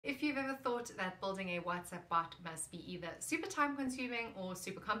you've ever thought that building a WhatsApp bot must be either super time consuming or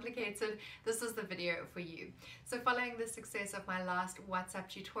super complicated, this is the video for you. So following the success of my last WhatsApp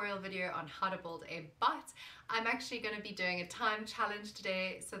tutorial video on how to build a bot, I'm actually going to be doing a time challenge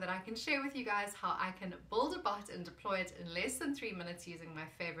today so that I can share with you guys how I can build a bot and deploy it in less than 3 minutes using my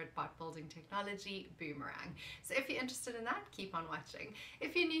favorite bot building technology, Boomerang. So if you're interested in that, keep on watching.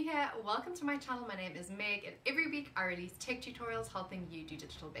 If you're new here, welcome to my channel. My name is Meg, and every week I release tech tutorials helping you do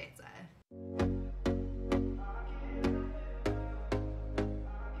digital better.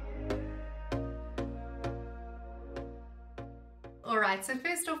 Alright, so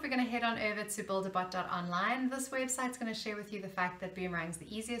first off we're going to head on over to Builderbot Online. This website's going to share with you the fact that Boomerang's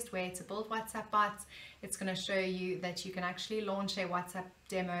the easiest way to build WhatsApp bots. It's going to show you that you can actually launch a WhatsApp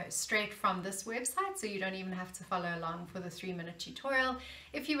demo straight from this website, so you don't even have to follow along for the 3-minute tutorial.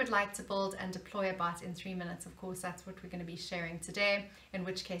 If you would like to build and deploy a bot in 3 minutes, of course that's what we're going to be sharing today, in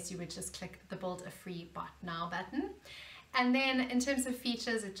which case you would just click the Build a Free Bot Now button. And then in terms of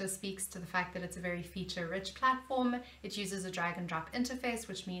features, it just speaks to the fact that it's a very feature-rich platform. It uses a drag and drop interface,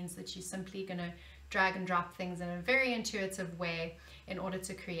 which means that you're simply going to drag and drop things in a very intuitive way in order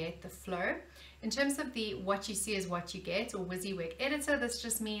to create the flow. In terms of the what you see is what you get or WYSIWYG editor, this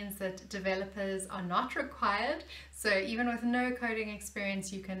just means that developers are not required. So even with no coding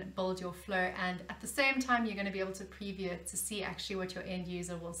experience, you can build your flow, and at the same time you're going to be able to preview it to see actually what your end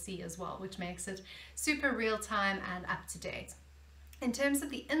user will see as well, which makes it super real time and up to date. In terms of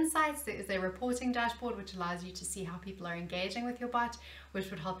the insights, there is a reporting dashboard which allows you to see how people are engaging with your bot,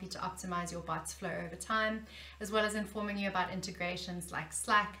 which would help you to optimize your bot's flow over time, as well as informing you about integrations like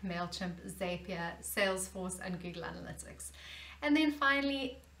Slack, MailChimp, Zapier, Salesforce, and Google Analytics. And then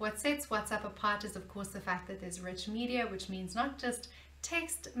finally, what sets WhatsApp apart is of course the fact that there's rich media, which means not just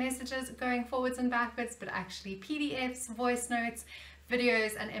text messages going forwards and backwards, but actually PDFs, voice notes,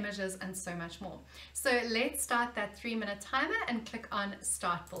 videos and images, and so much more. So let's start that 3-minute timer and click on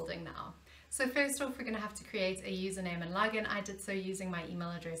Start Building Now. So first off, we're going to have to create a username and login. I did so using my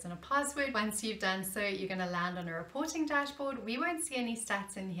email address and a password. Once you've done so, you're going to land on a reporting dashboard. We won't see any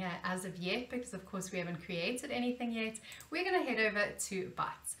stats in here as of yet because of course we haven't created anything yet. We're going to head over to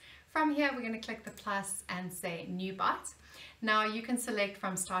bots. From here, we're going to click the plus and say New Bot. Now you can select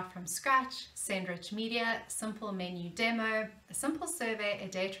from Start from Scratch, Send Rich Media, Simple Menu Demo, a simple survey, a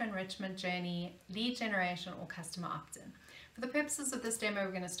data enrichment journey, lead generation, or customer opt-in. For the purposes of this demo,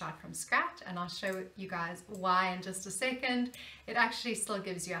 we're going to start from scratch, and I'll show you guys why in just a second. It actually still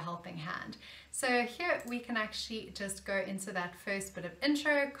gives you a helping hand. So here we can actually just go into that first bit of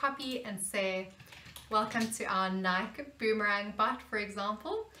intro, copy and say, welcome to our Nike Boomerang bot, for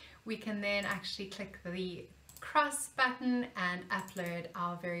example. We can then actually click the cross button and upload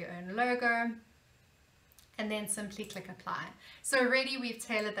our very own logo, and then simply click apply. So already we've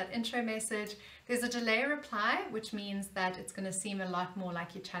tailored that intro message. There's a delay reply, which means that it's going to seem a lot more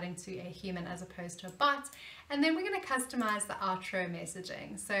like you're chatting to a human as opposed to a bot. And then we're going to customize the outro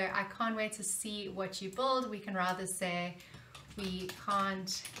messaging. So I can't wait to see what you build. We can rather say, we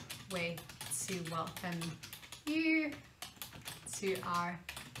can't wait to welcome you to our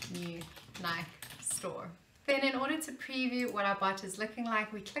new Nike store. Then in order to preview what our bot is looking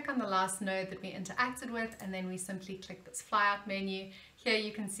like, we click on the last node that we interacted with, and then we simply click this flyout menu. Here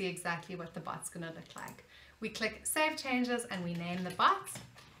you can see exactly what the bot's going to look like. We click Save Changes and we name the bot.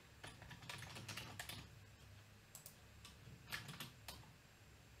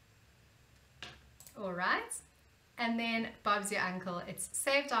 Alright, and then Bob's your uncle, it's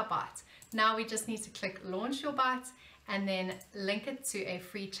saved our bot. Now we just need to click Launch Your Bot and then link it to a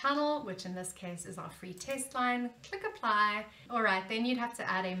free channel, which in this case is our free test line. Click apply. Alright, then you'd have to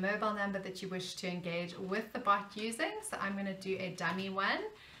add a mobile number that you wish to engage with the bot using. So I'm going to do a dummy one.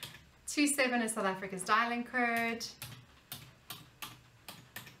 27 is South Africa's dialing code.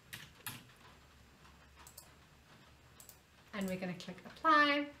 And we're going to click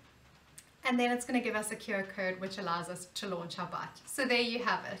apply. And then it's going to give us a QR code which allows us to launch our bot. So there you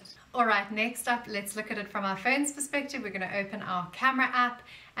have it. Alright, next up, let's look at it from our phone's perspective. We're going to open our camera app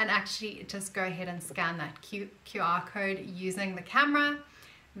and actually just go ahead and scan that QR code using the camera.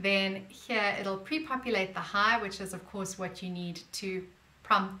 Then here it'll pre-populate the hi, which is of course what you need to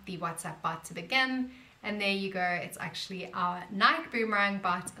prompt the WhatsApp bot to begin. And there you go, it's actually our Nike Boomerang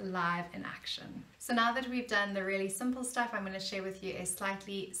bot live in action. So now that we've done the really simple stuff, I'm going to share with you a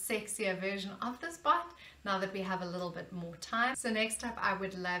slightly sexier version of this bot now that we have a little bit more time. So next up, I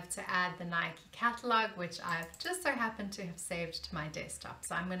would love to add the Nike catalog, which I've just so happened to have saved to my desktop.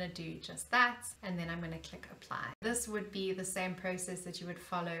 So I'm going to do just that, and then I'm going to click apply. This would be the same process that you would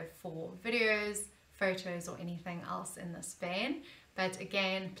follow for videos, photos, or anything else in this vein. But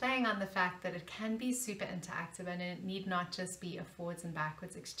again, playing on the fact that it can be super interactive and it need not just be a forwards and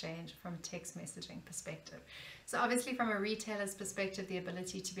backwards exchange from a text messaging perspective. So obviously from a retailer's perspective, the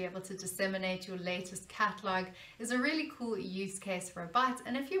ability to be able to disseminate your latest catalog is a really cool use case for a bot.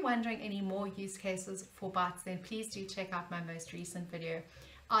 And if you're wondering any more use cases for bots, then please do check out my most recent video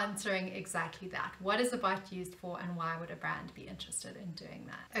answering exactly that. What is a bot used for and why would a brand be interested in doing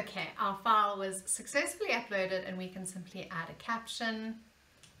that? Okay, our file was successfully uploaded and we can simply add a caption.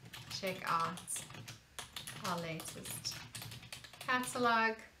 Check out our latest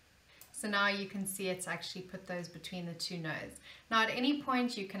catalog. So now you can see it's actually put those between the two nodes. Now at any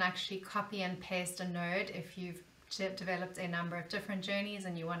point you can actually copy and paste a node if you've developed a number of different journeys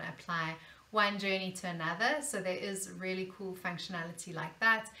and you want to apply one journey to another. So there is really cool functionality like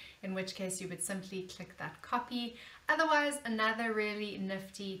that, in which case you would simply click that copy. Otherwise, another really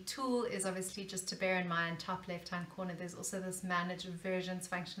nifty tool is obviously just to bear in mind, top left hand corner, there's also this manage versions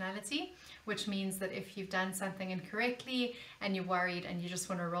functionality, which means that if you've done something incorrectly and you're worried and you just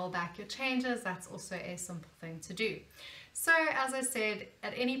want to roll back your changes, that's also a simple thing to do. So as I said,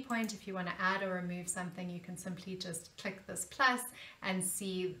 at any point if you want to add or remove something, you can simply just click this plus and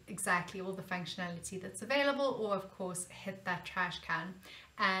see exactly all the functionality that's available, or of course hit that trash can.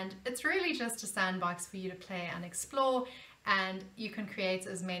 And it's really just a sandbox for you to play and explore, and you can create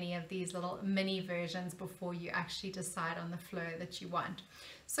as many of these little mini versions before you actually decide on the flow that you want.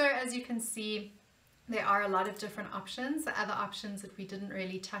 So as you can see, there are a lot of different options. The other options that we didn't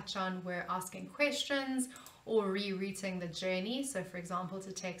really touch on were asking questions or rerouting the journey. So for example,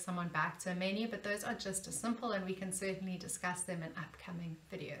 to take someone back to a menu, but those are just as simple and we can certainly discuss them in upcoming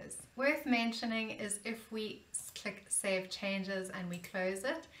videos. Worth mentioning is if we click Save Changes and we close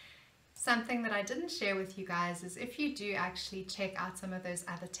it, something that I didn't share with you guys is if you do actually check out some of those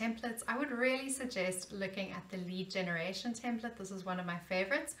other templates, I would really suggest looking at the lead generation template. This is one of my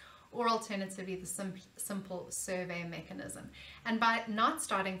favorites. Or alternatively the simple survey mechanism. And by not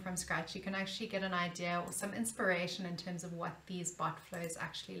starting from scratch, you can actually get an idea or some inspiration in terms of what these bot flows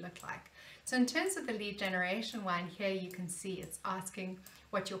actually look like. So in terms of the lead generation one, here you can see it's asking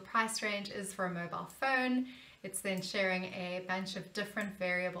what your price range is for a mobile phone. It's then sharing a bunch of different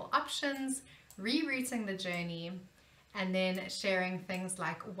variable options, rerouting the journey, and then sharing things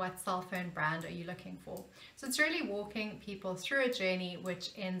like what cell phone brand are you looking for. So it's really walking people through a journey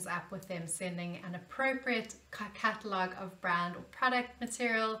which ends up with them sending an appropriate catalog of brand or product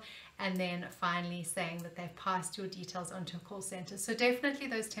material, and then finally saying that they've passed your details onto a call center. So definitely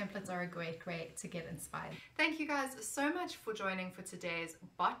those templates are a great way to get inspired. Thank you guys so much for joining for today's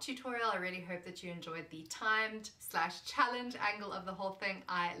bot tutorial. I really hope that you enjoyed the timed/challenge angle of the whole thing.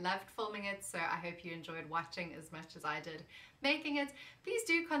 I loved filming it, so I hope you enjoyed watching as much as I did making it. Please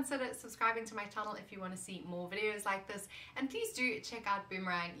do consider subscribing to my channel if you want to see more videos like this, and please do check out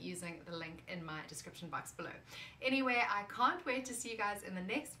Boomerang using the link in my description box below. Anyway, I can't wait to see you guys in the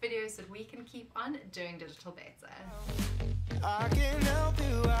next video so that we can keep on doing digital better. I can help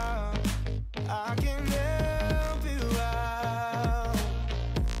you out. I can help